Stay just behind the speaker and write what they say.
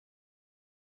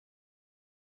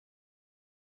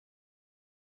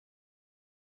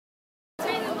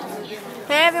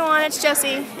everyone, it's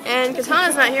Jessie, and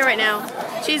Katana's not here right now.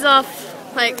 She's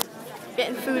off, like,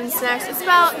 getting food and snacks. It's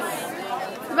about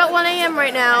 1 a.m.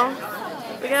 right now.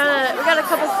 We got a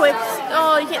couple quick.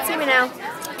 Oh, you can't see me now.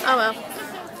 Oh well.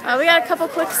 We got a couple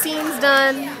quick scenes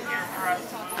done.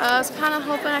 I was kind of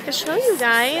hoping I could show you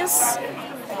guys.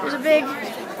 There's a big. You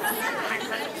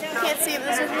can't see, but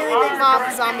there's a really big mob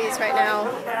of zombies right now.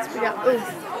 So we got.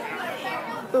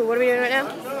 Ooh, what are we doing right now?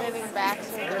 Moving back.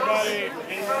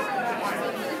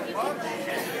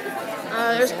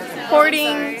 There's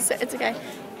hoarding. It's okay.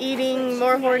 Eating,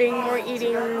 more hoarding, more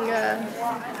eating.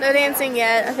 No dancing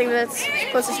yet. I think that's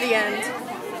closest to the end.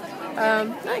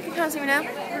 No, you can kind of see me now.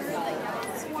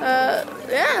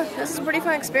 Yeah, this is a pretty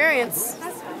fun experience.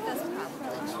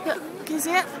 Can you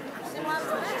see it?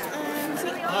 See?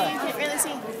 You can't really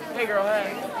see. Hey, girl,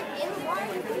 hey.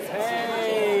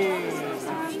 Hey.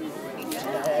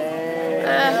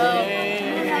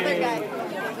 Another guy.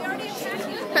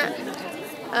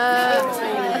 I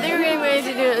think we're getting ready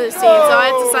to do another scene, so I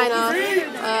have to sign off.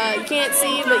 You can't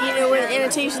see, but you know where the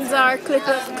annotations are. Click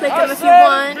them if you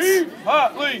want.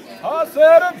 Hotly. I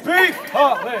said beef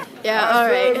hotly. Yeah,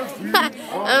 alright.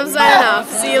 I'm signing off.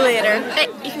 See you later. Hey,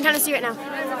 you can kind of see right now.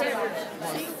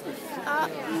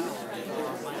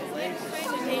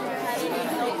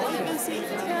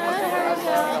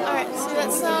 Alright, so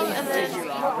that's some, and then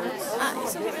you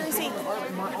still can't really see.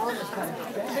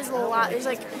 There's a lot. There's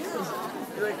like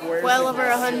well over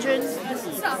 100.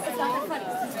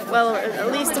 Well, over,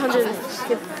 at least 100.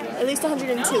 At least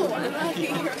 102.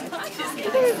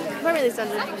 Probably at least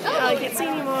 100. I can't see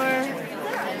anymore.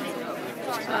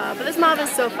 But this mob is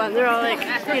so fun. They're all like,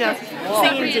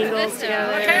 singing jingles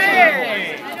together.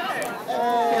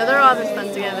 They're all having fun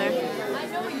together.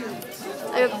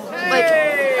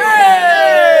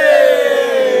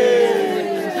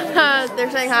 They're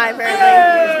saying hi, apparently.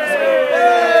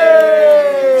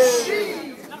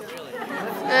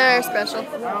 They're special.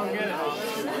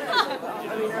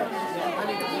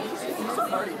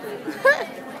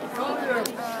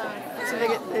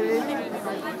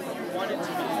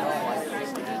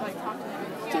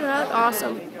 Dude, that looks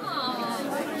awesome.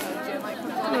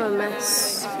 Oh, a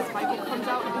mess.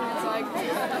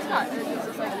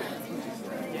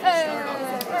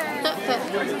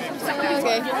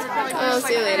 Okay, I'll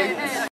see you later.